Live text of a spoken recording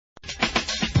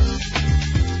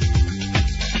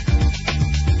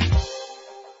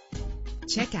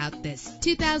Check out this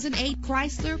 2008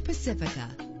 Chrysler Pacifica.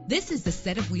 This is the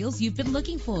set of wheels you've been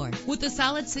looking for, with a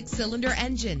solid 6-cylinder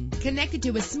engine connected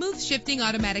to a smooth shifting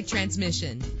automatic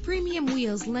transmission. Premium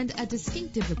wheels lend a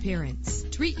distinctive appearance.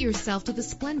 Treat yourself to the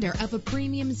splendor of a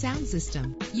premium sound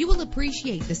system. You will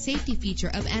appreciate the safety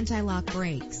feature of anti-lock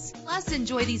brakes. Plus,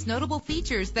 enjoy these notable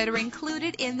features that are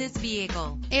included in this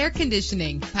vehicle: air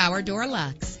conditioning, power door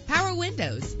locks, power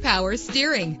windows, power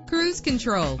steering, cruise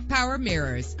control, power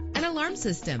mirrors, an alarm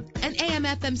system, an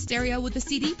AM/FM stereo with a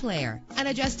CD player, an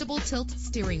adjustable tilt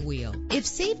steering wheel. If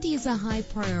safety is a high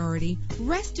priority,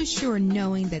 rest assured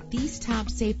knowing that these top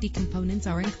safety components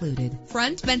are included: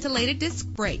 front ventilated disc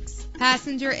brakes,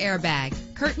 passenger airbag,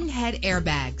 curtain head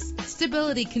airbags,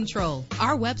 stability control.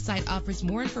 Our website offers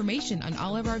more information on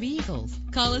all of our vehicles.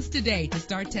 Call us today to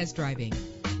start test driving.